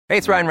Hey,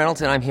 it's Ryan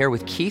Reynolds, and I'm here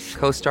with Keith,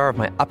 co-star of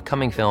my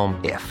upcoming film,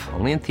 If,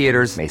 only in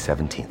theaters May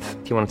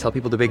 17th. Do you want to tell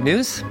people the big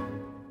news?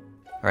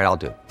 All right, I'll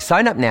do it.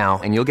 Sign up now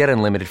and you'll get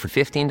unlimited for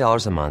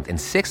 $15 a month and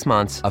 6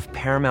 months of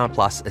Paramount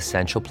Plus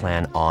Essential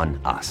Plan on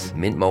us.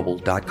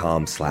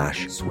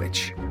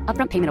 MintMobile.com/switch.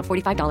 Upfront payment of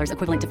 $45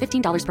 equivalent to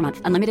 $15 per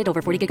month. Unlimited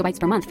over 40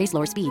 gigabytes per month. Face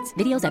lower speeds.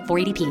 Videos at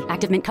 480p.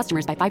 Active Mint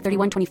customers by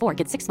 531.24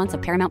 get 6 months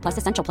of Paramount Plus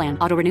Essential Plan.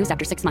 Auto renews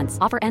after 6 months.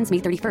 Offer ends May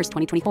 31st,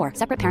 2024.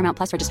 Separate Paramount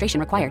Plus registration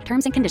required.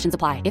 Terms and conditions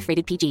apply if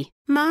rated PG.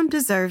 Mom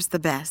deserves the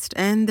best,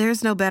 and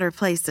there's no better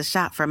place to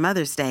shop for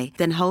Mother's Day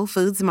than Whole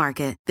Foods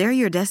Market. They're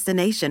your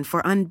destination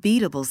for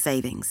unbeatable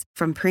savings.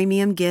 From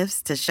premium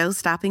gifts to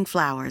show-stopping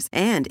flowers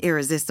and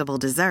irresistible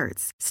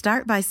desserts.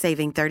 Start by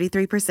saving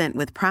 33%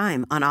 with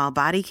Prime on all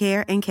body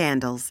care and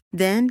candles.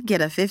 Then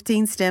get a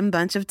 15-stem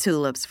bunch of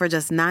tulips for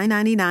just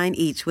 $9.99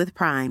 each with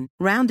Prime.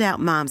 Round out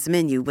Mom's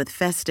menu with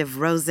festive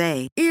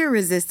rosé,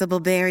 irresistible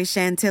berry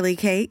chantilly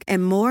cake,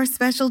 and more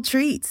special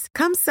treats.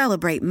 Come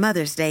celebrate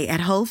Mother's Day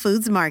at Whole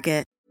Foods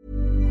Market.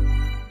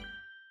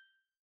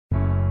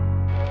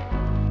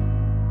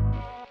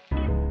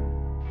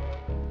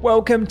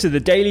 Welcome to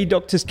the Daily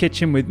Doctor's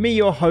Kitchen with me,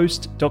 your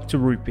host, Dr.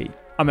 Rupi.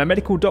 I'm a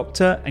medical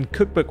doctor and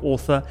cookbook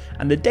author,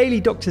 and the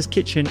Daily Doctor's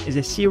Kitchen is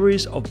a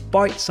series of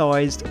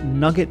bite-sized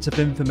nuggets of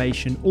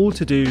information all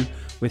to do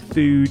with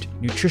food,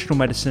 nutritional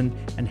medicine,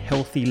 and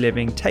healthy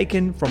living,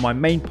 taken from my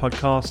main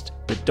podcast,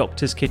 the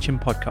Doctor's Kitchen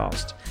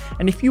Podcast.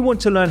 And if you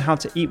want to learn how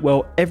to eat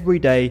well every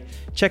day,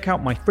 check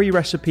out my free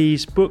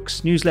recipes,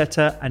 books,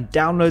 newsletter, and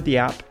download the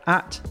app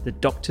at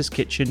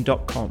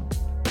thedoctorskitchen.com.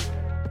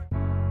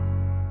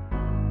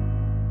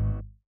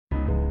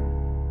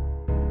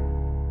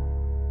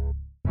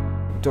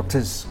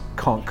 Doctors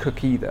can't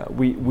cook either.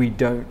 We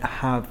don't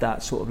have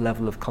that sort of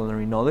level of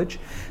culinary knowledge,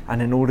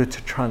 and in order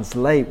to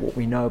translate what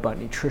we know about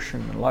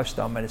nutrition and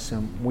lifestyle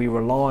medicine, we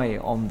rely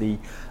on the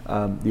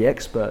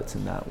experts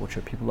in that, which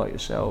are people like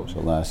yourselves. So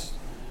last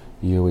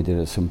year we did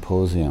a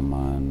symposium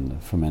on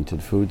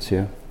fermented foods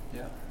here.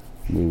 Yeah.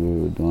 We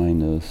were doing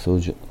the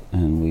soja,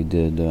 and we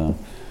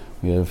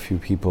had a few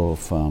people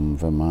from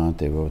Vermont.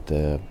 They wrote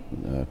a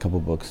couple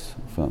books.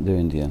 They're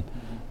Indian.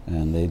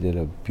 And they did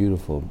a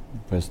beautiful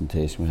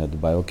presentation. We had the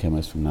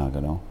biochemist from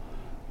Nagano.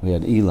 We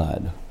had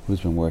Elad, who's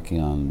been working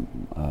on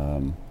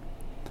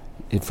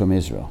it from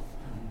Israel,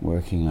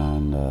 working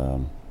on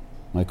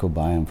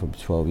microbiome for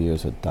 12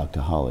 years at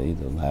Dr. Holly,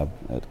 the lab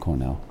at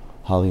Cornell.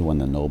 Holly won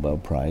the Nobel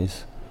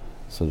Prize.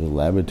 So the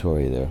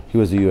laboratory there, he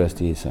was a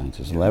USDA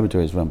scientist. The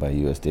laboratory is run by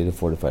USDA, the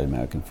Fortified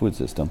American Food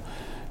System.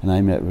 And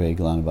I met Ray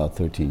Galan about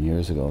 13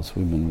 years ago, so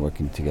we've been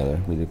working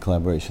together. We did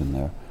collaboration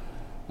there.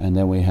 And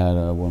then we had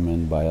a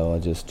woman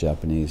biologist,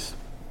 Japanese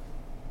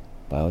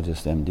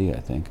biologist, MD,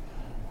 I think,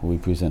 who we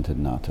presented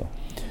natto.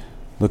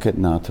 Look at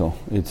natto.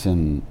 It's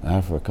in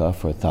Africa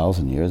for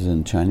 1,000 years,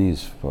 in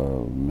Chinese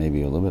for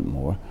maybe a little bit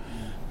more.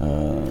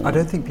 I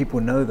don't think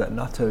people know that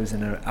natto is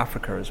in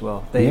Africa as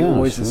well. They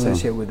always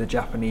associate with the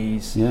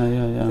Japanese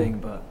thing,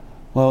 but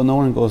well, no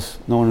one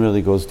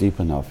really goes deep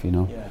enough, you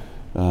know.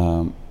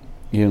 Yeah.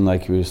 Even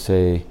like you would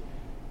say,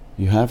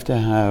 you have to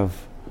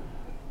have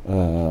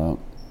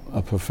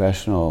a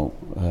professional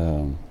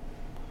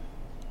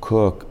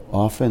cook.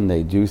 Often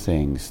they do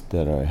things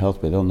that are healthy,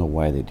 but they don't know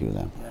why they do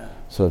them. Yeah.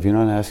 So if you're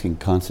not asking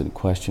constant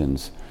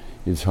questions,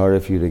 it's harder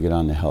for you to get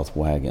on the health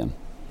wagon,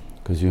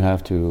 because you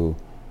have to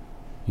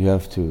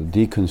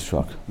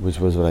deconstruct, which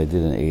was what I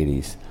did in the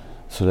 80s,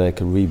 so that I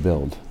could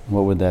rebuild.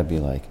 What would that be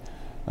like?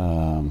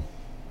 Well,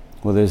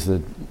 there's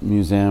the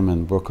museum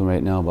in Brooklyn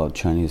right now about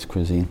Chinese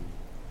cuisine.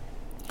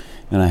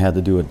 And I had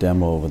to do a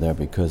demo over there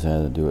because I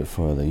had to do it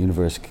for the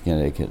University of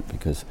Connecticut,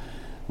 because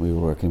we were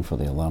working for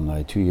the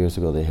alumni. 2 years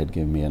ago, they had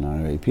given me an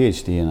honorary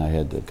PhD, and I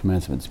had the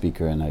commencement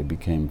speaker, and I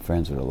became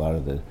friends with a lot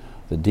of the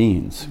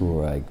deans who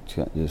were like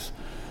just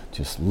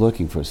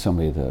looking for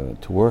somebody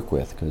to work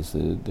with, because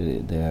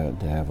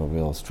they have a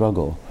real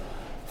struggle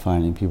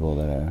finding people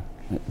that are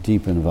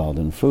deep involved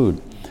in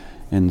food.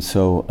 And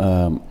so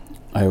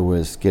I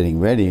was getting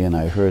ready, and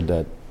I heard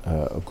that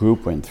a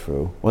group went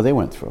through,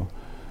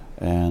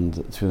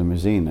 and through the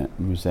museum,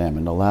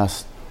 and the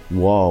last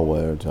wall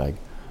were like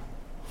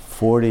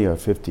 40 or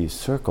 50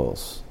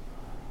 circles,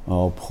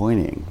 all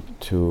pointing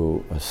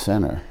to a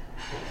center.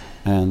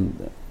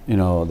 And you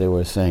know, they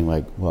were saying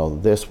like, well,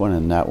 this one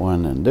and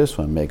this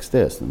one makes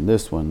this, and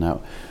this one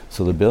now.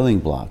 So the building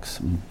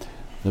blocks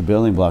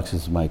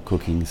is my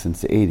cooking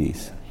since the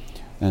 80s.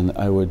 And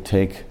I would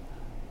take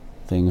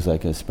things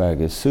like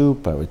asparagus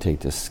soup, I would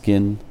take the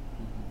skin,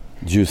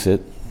 juice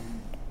it,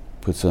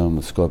 put some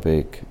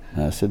ascorbic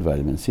acid,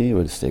 vitamin C, it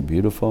would stay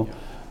beautiful.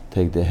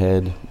 Take the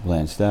head,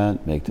 blanch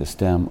that, make the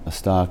stem a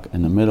stock,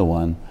 and the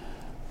middle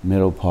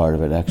part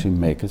of it, actually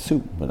make a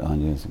soup with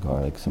onions and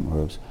garlic, some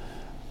herbs.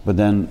 But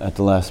then at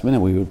the last minute,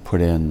 we would put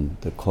in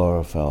the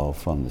chlorophyll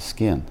from the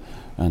skin,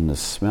 and the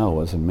smell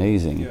was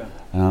amazing. Yeah.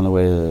 And on the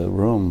way to the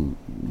room,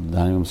 the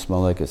dining room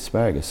smelled like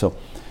asparagus. So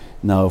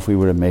now if we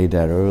would have made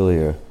that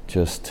earlier,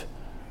 just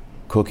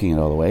cooking it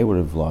all the way, it would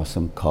have lost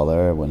some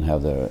color, wouldn't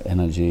have the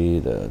energy,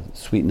 the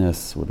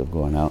sweetness would have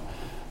gone out.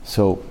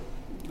 So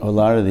a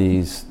lot of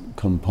these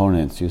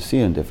components you see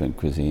in different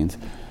cuisines,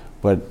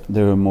 but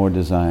they're more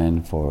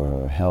designed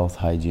for health,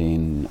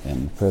 hygiene,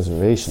 and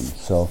preservation.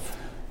 So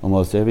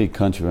almost every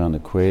country around the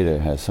equator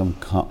has some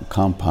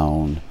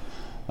compound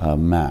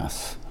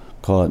mass.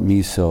 Call it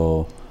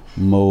miso,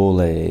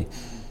 mole,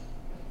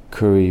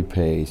 curry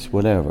paste,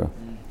 whatever.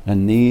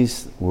 And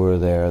these were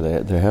there,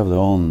 they have their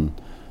own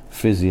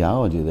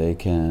physiology. They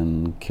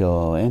can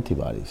kill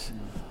antibodies.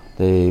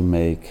 They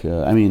make,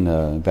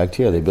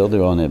 bacteria. They build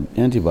their own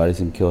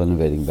antibodies and kill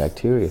invading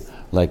bacteria,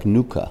 like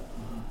nuka.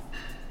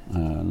 I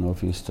don't know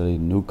if you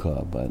studied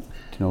nuka, but do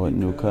you know what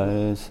nuka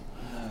is?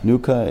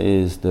 Nuka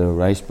is the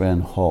rice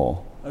bran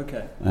hull.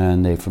 Okay.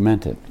 And they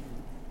ferment it.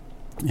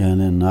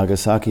 And in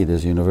Nagasaki,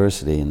 there's a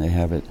university, and they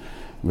have it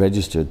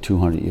registered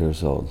 200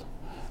 years old.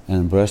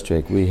 And in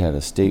Breastlake, we had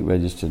a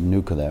state-registered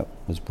nuka that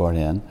was brought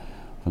in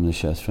from the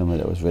chef's family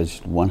that was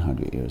registered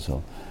 100 years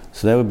old.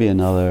 So that would be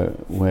another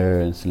where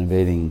it's an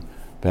invading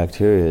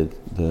bacteria.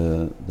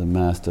 The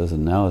mass does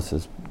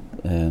analysis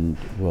and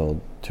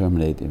will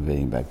terminate the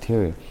invading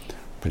bacteria,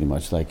 pretty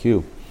much like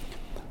you.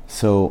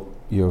 So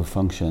your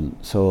function.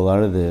 So a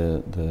lot of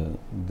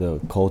the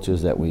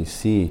cultures that we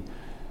see,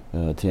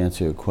 to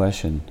answer your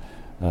question,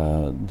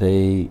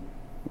 they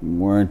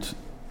weren't.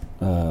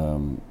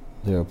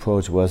 Their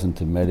approach wasn't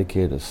to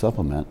medicate or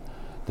supplement.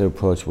 Their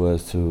approach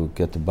was to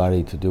get the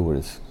body to do what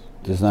it's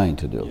designed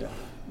to do. Yeah.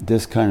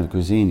 This kind of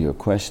cuisine, your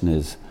question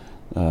is,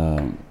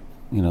 the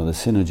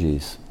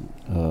synergies,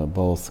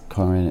 both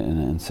current and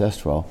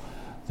ancestral,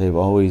 they've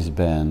always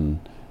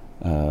been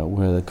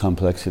where the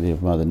complexity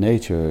of Mother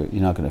Nature,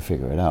 you're not going to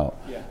figure it out.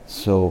 Yeah.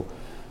 So,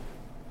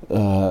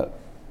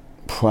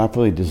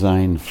 properly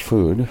designed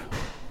food,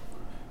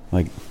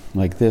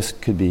 like this,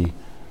 could be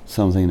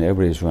something that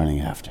everybody's running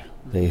after.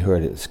 They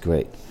heard it's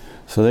great.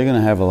 So they're going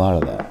to have a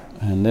lot of that.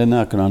 And they're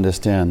not going to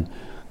understand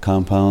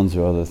compounds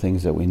or other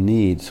things that we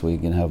need so we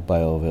can have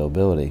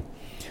bioavailability.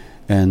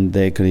 And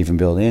they could even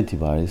build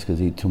antibodies because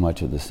they eat too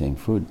much of the same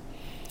food.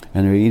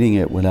 And they're eating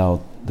it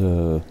without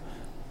the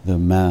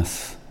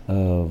mass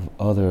of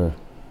other,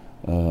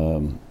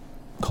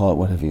 call it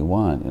whatever you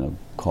want,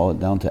 call it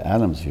down to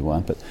atoms if you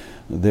want, but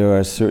there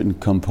are certain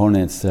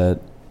components that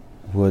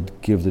would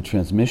give the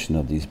transmission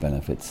of these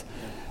benefits.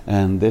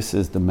 And this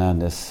is the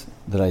madness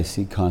that I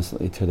see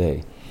constantly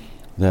today,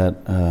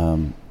 that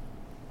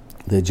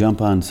they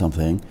jump on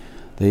something,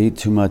 they eat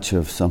too much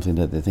of something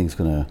that they think is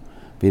going to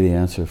be the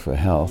answer for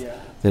health. Yeah.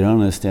 They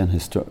don't understand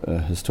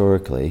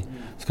historically.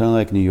 It's kind of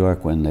like New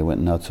York when they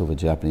went nuts over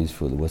Japanese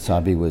food. The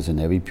wasabi was in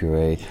every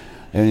puree.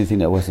 Anything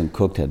that wasn't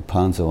cooked had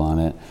ponzu on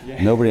it.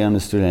 Yeah. Nobody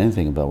understood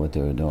anything about what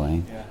they were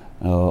doing.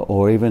 Yeah.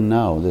 Or even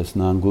now, this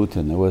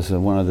non-gluten. There was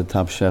one of the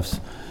top chefs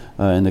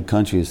in the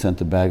country who sent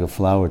a bag of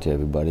flour to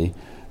everybody.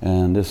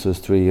 And this was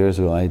 3 years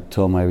ago. I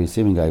told my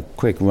receiving guy,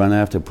 quick, run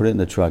after, put it in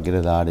the truck, get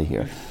it out of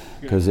here.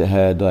 Because it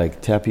had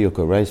like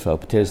tapioca, rice flour,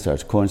 potato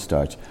starch,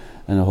 cornstarch,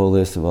 and a whole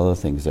list of other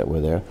things that were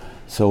there.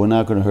 So we're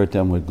not going to hurt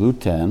them with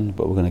gluten,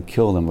 but we're going to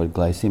kill them with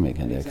glycemic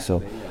index.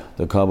 Exactly, so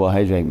the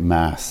carbohydrate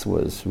mass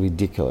was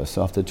ridiculous,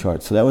 off the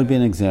charts. So that would be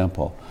an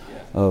example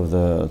of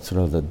the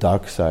sort of the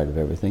dark side of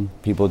everything.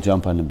 People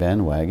jump on the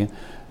bandwagon,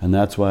 and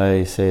that's why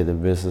I say the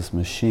business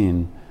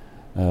machine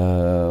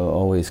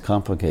always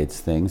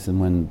complicates things. And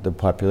when the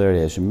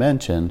popularity, as you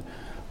mentioned,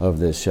 of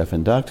this Chef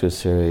and Doctor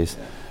series,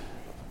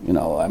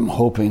 I'm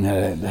hoping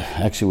that it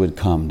actually would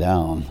calm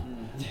down,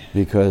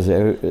 because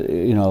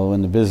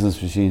when the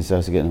business machine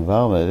starts to get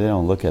involved, they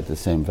don't look at the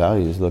same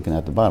values, looking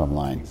at the bottom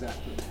line.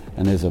 Exactly.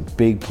 And there's a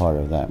big part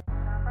of that.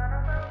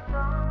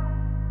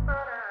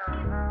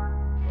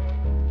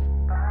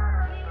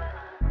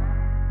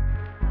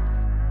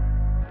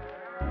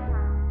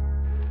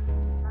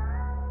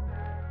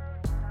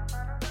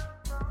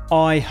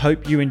 I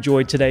hope you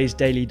enjoyed today's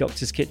Daily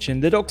Doctor's Kitchen.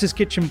 The Doctor's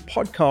Kitchen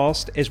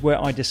podcast is where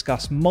I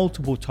discuss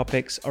multiple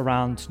topics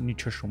around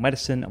nutritional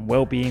medicine and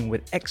well-being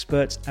with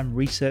experts and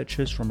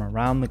researchers from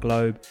around the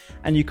globe.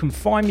 And you can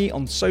find me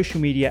on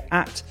social media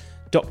at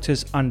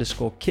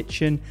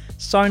doctors_kitchen.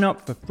 Sign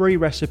up for free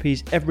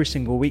recipes every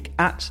single week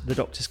at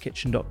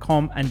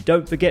thedoctorskitchen.com. And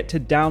don't forget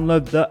to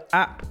download the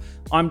app.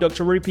 I'm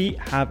Dr. Rupy.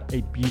 Have a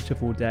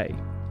beautiful day.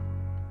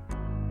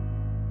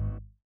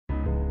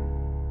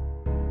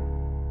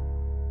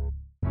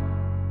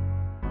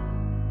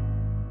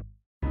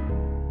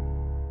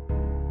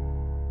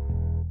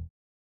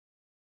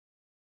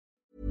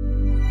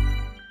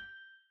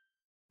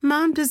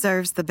 Mom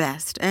deserves the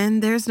best,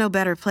 and there's no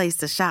better place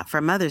to shop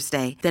for Mother's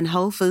Day than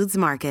Whole Foods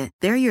Market.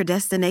 They're your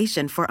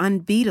destination for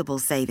unbeatable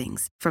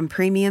savings, from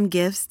premium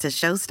gifts to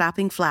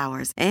show-stopping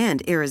flowers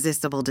and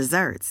irresistible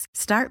desserts.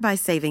 Start by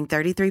saving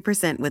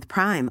 33% with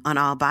Prime on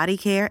all body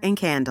care and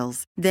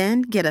candles.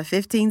 Then get a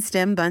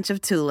 15-stem bunch of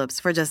tulips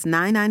for just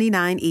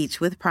 $9.99 each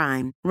with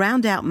Prime.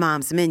 Round out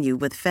Mom's menu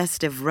with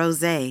festive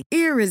rosé,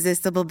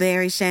 irresistible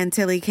berry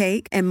chantilly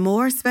cake, and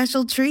more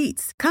special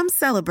treats. Come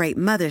celebrate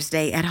Mother's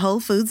Day at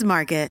Whole Foods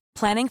Market.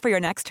 Planning for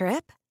your next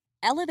trip?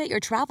 Elevate your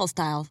travel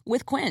style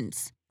with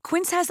Quince.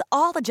 Quince has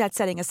all the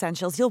jet-setting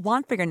essentials you'll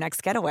want for your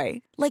next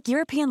getaway, like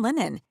European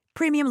linen,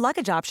 premium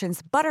luggage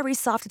options, buttery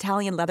soft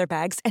Italian leather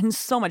bags, and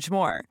so much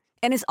more.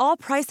 And is all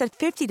priced at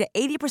 50 to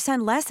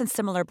 80% less than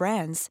similar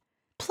brands.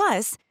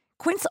 Plus,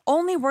 Quince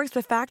only works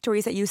with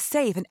factories that use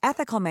safe and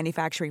ethical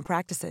manufacturing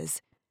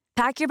practices.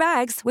 Pack your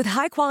bags with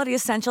high-quality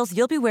essentials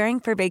you'll be wearing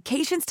for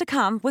vacations to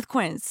come with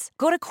Quince.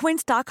 Go to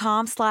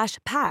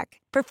quince.com/pack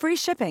for free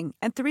shipping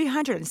and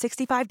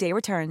 365-day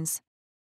returns.